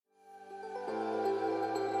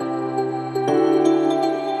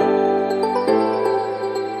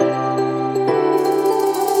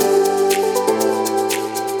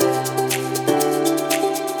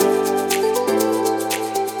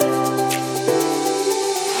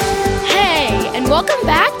Welcome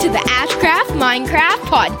back to the Ashcraft MineCraft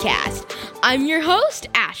podcast. I'm your host,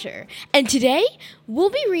 Asher, and today we'll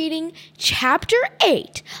be reading Chapter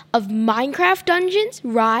 8 of Minecraft Dungeons: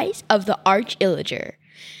 Rise of the Arch-Illager.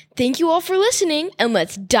 Thank you all for listening, and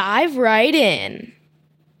let's dive right in.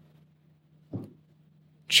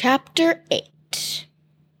 Chapter 8.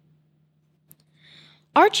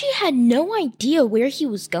 Archie had no idea where he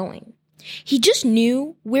was going. He just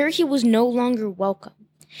knew where he was no longer welcome.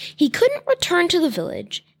 He couldn't return to the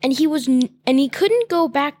village, and he couldn't go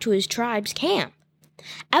back to his tribe's camp.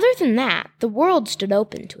 Other than that, the world stood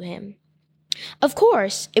open to him. Of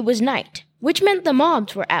course, it was night, which meant the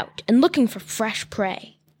mobs were out and looking for fresh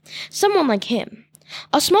prey. Someone like him,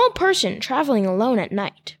 a small person traveling alone at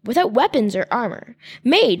night, without weapons or armor,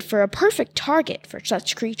 made for a perfect target for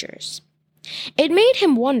such creatures. It made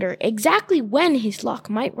him wonder exactly when his luck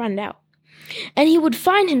might run out, and he would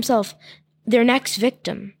find himself their next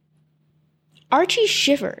victim. Archie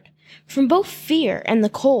shivered from both fear and the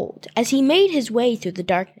cold as he made his way through the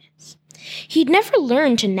darkness. He'd never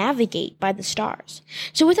learned to navigate by the stars,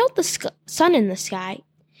 so without the sun in the sky,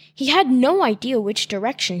 he had no idea which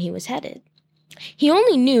direction he was headed. He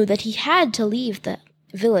only knew that he had to leave the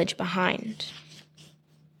village behind.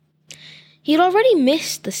 He had already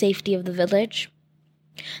missed the safety of the village.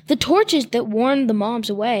 The torches that warned the mobs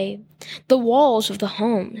away, the walls of the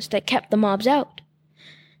homes that kept the mobs out,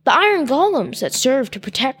 the iron golems that served to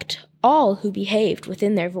protect all who behaved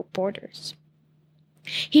within their borders.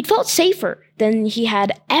 He'd felt safer than he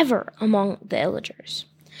had ever among the Illagers.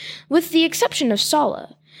 With the exception of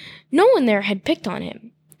Sala, no one there had picked on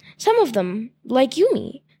him. Some of them, like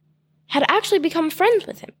Yumi, had actually become friends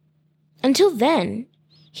with him. Until then,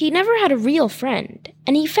 he never had a real friend,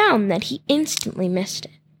 and he found that he instantly missed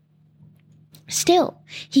it. Still,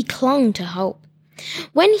 he clung to hope.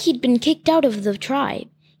 When he'd been kicked out of the tribe,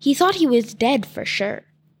 he thought he was dead for sure.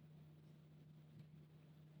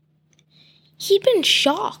 He'd been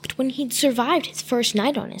shocked when he'd survived his first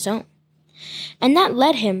night on his own, and that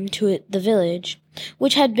led him to the village,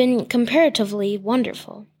 which had been comparatively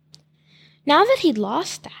wonderful. Now that he'd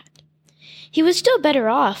lost that, he was still better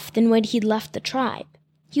off than when he'd left the tribe.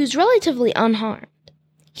 He was relatively unharmed.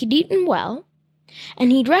 He'd eaten well,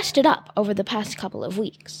 and he'd rested up over the past couple of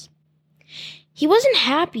weeks. He wasn't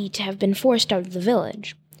happy to have been forced out of the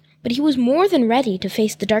village, but he was more than ready to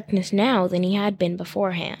face the darkness now than he had been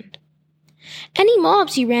beforehand. Any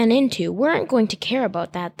mobs he ran into weren't going to care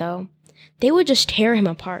about that, though. They would just tear him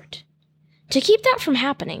apart. To keep that from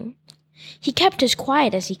happening, he kept as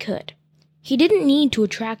quiet as he could. He didn't need to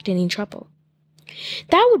attract any trouble.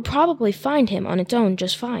 That would probably find him on its own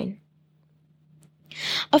just fine.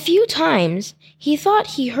 A few times, he thought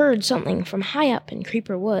he heard something from high up in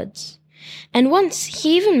Creeper Woods, and once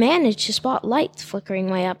he even managed to spot lights flickering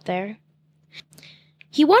way up there.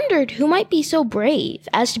 He wondered who might be so brave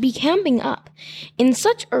as to be camping up in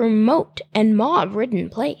such a remote and mob-ridden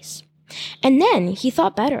place. And then he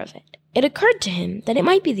thought better of it. It occurred to him that it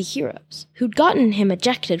might be the heroes who'd gotten him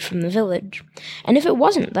ejected from the village, and if it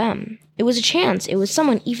wasn't them, it was a chance it was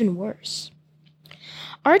someone even worse.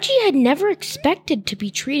 Archie had never expected to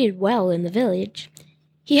be treated well in the village.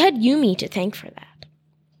 He had Yumi to thank for that.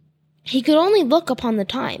 He could only look upon the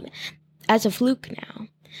time as a fluke now,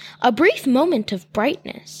 a brief moment of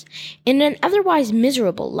brightness in an otherwise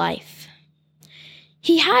miserable life.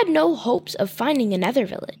 He had no hopes of finding another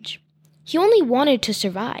village. He only wanted to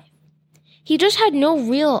survive. He just had no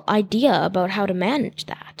real idea about how to manage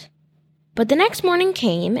that. But the next morning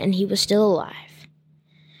came, and he was still alive.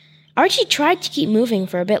 Archie tried to keep moving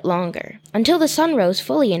for a bit longer, until the sun rose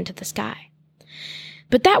fully into the sky.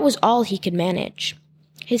 But that was all he could manage.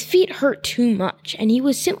 His feet hurt too much, and he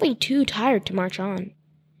was simply too tired to march on.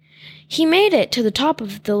 He made it to the top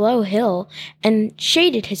of the low hill and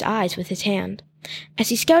shaded his eyes with his hand, as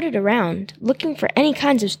he scouted around, looking for any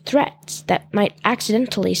kinds of threats that might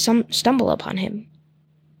accidentally stumble upon him.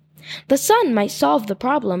 The sun might solve the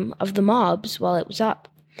problem of the mobs while it was up,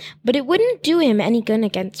 but it wouldn't do him any good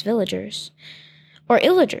against villagers, or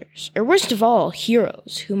illagers, or worst of all,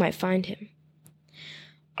 heroes who might find him.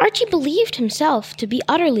 Archie believed himself to be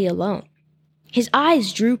utterly alone, his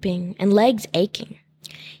eyes drooping and legs aching.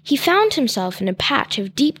 He found himself in a patch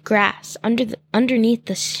of deep grass underneath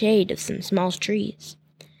the shade of some small trees.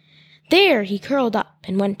 There he curled up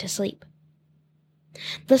and went to sleep.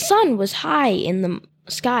 The sun was high in the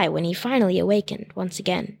sky when he finally awakened once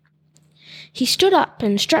again. He stood up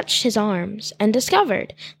and stretched his arms and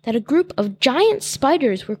discovered that a group of giant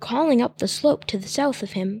spiders were crawling up the slope to the south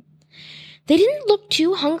of him. They didn't look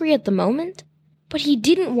too hungry at the moment, but he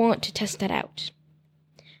didn't want to test that out.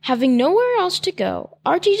 Having nowhere else to go,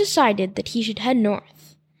 Archie decided that he should head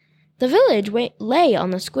north. The village lay on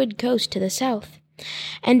the Squid Coast to the south,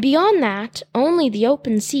 and beyond that, only the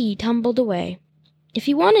open sea tumbled away. If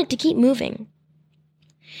he wanted to keep moving,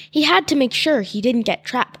 he had to make sure he didn't get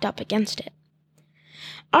trapped up against it.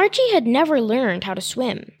 Archie had never learned how to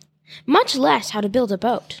swim, much less how to build a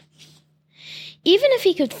boat. Even if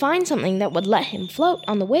he could find something that would let him float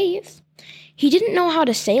on the waves, he didn't know how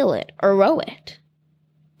to sail it or row it.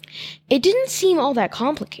 It didn't seem all that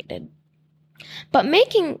complicated, but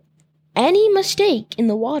making any mistake in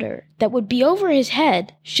the water that would be over his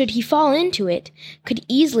head should he fall into it could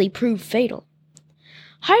easily prove fatal.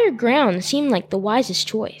 Higher ground seemed like the wisest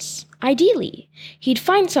choice. Ideally, he'd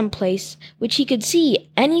find some place which he could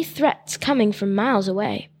see any threats coming from miles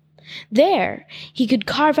away. There, he could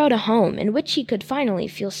carve out a home in which he could finally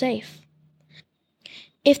feel safe.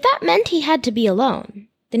 If that meant he had to be alone,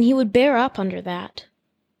 then he would bear up under that.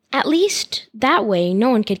 At least, that way no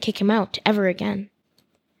one could kick him out ever again.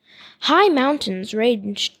 High mountains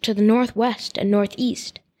ranged to the northwest and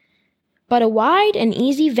northeast, but a wide and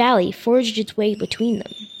easy valley forged its way between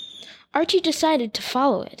them. Archie decided to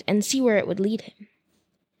follow it and see where it would lead him.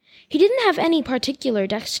 He didn't have any particular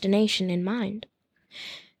destination in mind,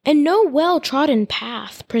 and no well-trodden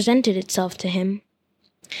path presented itself to him.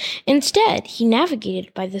 Instead, he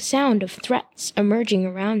navigated by the sound of threats emerging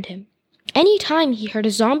around him. Any time he heard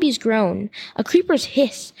a zombie's groan, a creeper's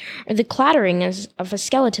hiss, or the clattering of a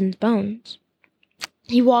skeleton's bones,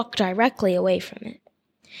 he walked directly away from it.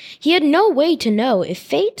 He had no way to know if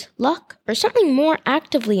fate, luck, or something more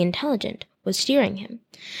actively intelligent was steering him,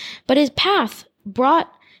 but his path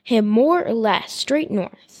brought him more or less straight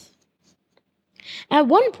north. At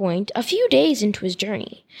one point, a few days into his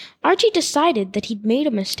journey, Archie decided that he'd made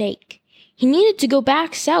a mistake. He needed to go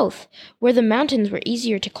back south, where the mountains were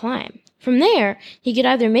easier to climb. From there, he could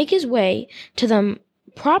either make his way to them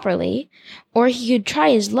properly, or he could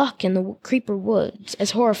try his luck in the creeper woods,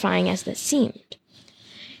 as horrifying as that seemed.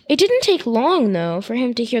 It didn't take long, though, for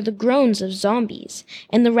him to hear the groans of zombies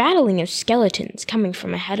and the rattling of skeletons coming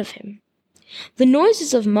from ahead of him. The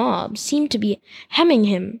noises of mobs seemed to be hemming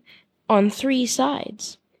him on 3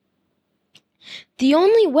 sides. The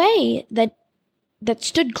only way that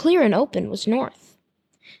stood clear and open was north.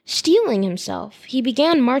 Steeling himself, he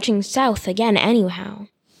began marching south again anyhow.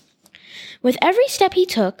 With every step he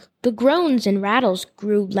took, the groans and rattles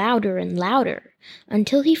grew louder and louder,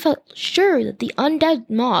 until he felt sure that the undead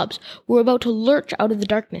mobs were about to lurch out of the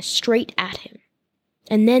darkness straight at him.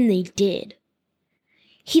 And then they did.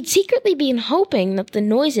 He'd secretly been hoping that the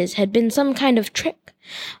noises had been some kind of trick,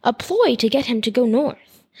 a ploy to get him to go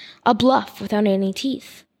north, a bluff without any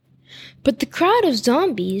teeth. But the crowd of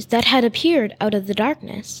zombies that had appeared out of the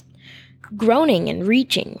darkness, groaning and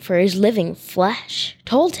reaching for his living flesh,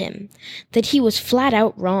 told him that he was flat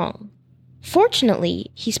out wrong.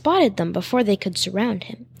 Fortunately, he spotted them before they could surround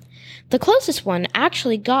him. The closest one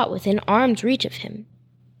actually got within arm's reach of him.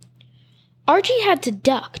 Archie had to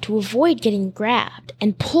duck to avoid getting grabbed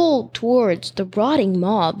and pulled towards the rotting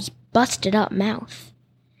mob's busted-up mouth.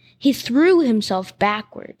 He threw himself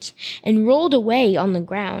backwards and rolled away on the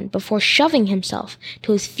ground before shoving himself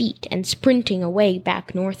to his feet and sprinting away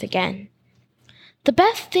back north again. The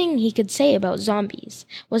best thing he could say about zombies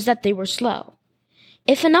was that they were slow.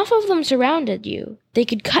 If enough of them surrounded you, they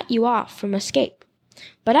could cut you off from escape,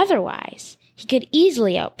 but otherwise, he could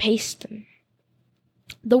easily outpace them.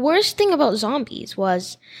 The worst thing about zombies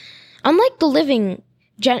was, unlike the living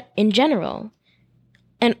in general,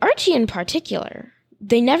 and Archie in particular,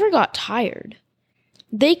 they never got tired.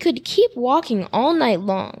 They could keep walking all night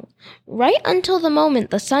long, right until the moment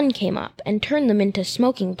the sun came up and turned them into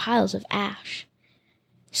smoking piles of ash.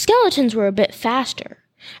 Skeletons were a bit faster,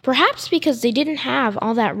 perhaps because they didn't have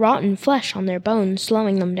all that rotten flesh on their bones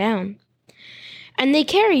slowing them down. And they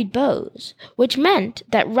carried bows, which meant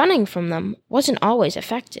that running from them wasn't always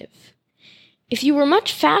effective. If you were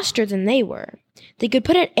much faster than they were, they could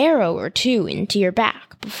put an arrow or 2 into your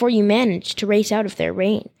back before you managed to race out of their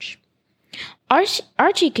range.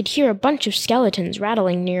 Archie could hear a bunch of skeletons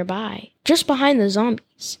rattling nearby, just behind the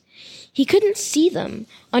zombies. He couldn't see them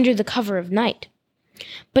under the cover of night,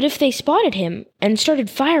 but if they spotted him and started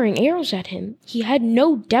firing arrows at him, he had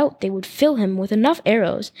no doubt they would fill him with enough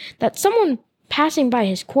arrows that someone passing by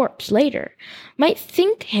his corpse later might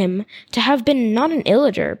think him to have been not an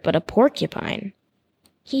Illager but a porcupine.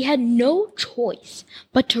 He had no choice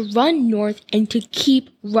but to run north and to keep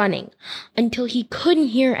running until he couldn't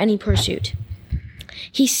hear any pursuit.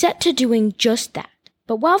 He set to doing just that,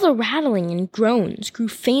 But while the rattling and groans grew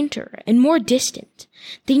fainter and more distant,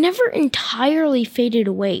 they never entirely faded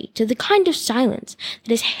away to the kind of silence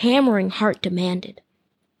that his hammering heart demanded.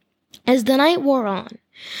 As the night wore on,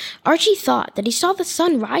 Archie thought that he saw the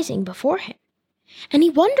sun rising before him, and he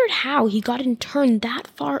wondered how he got turned that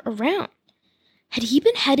far around. Had he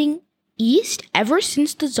been heading east ever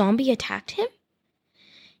since the zombie attacked him?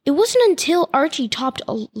 It wasn't until Archie topped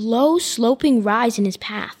a low, sloping rise in his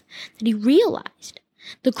path that he realized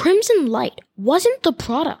the crimson light wasn't the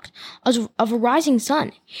product of a rising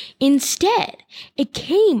sun. Instead, it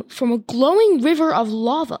came from a glowing river of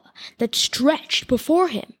lava that stretched before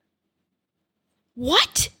him.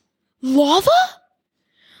 What? Lava?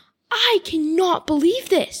 I cannot believe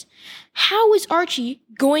this. How is Archie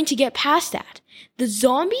going to get past that? The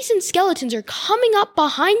zombies and skeletons are coming up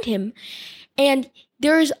behind him, and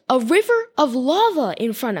there's a river of lava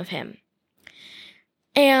in front of him.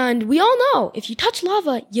 And we all know, if you touch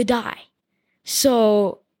lava, you die.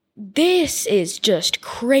 So, this is just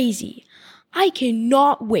crazy. I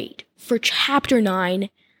cannot wait for Chapter 9,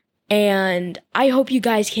 and I hope you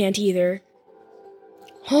guys can't either.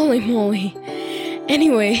 Holy moly.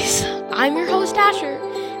 Anyways, I'm your host, Asher,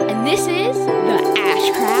 and this is the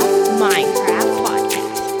Ashcraft MineCraft Podcast.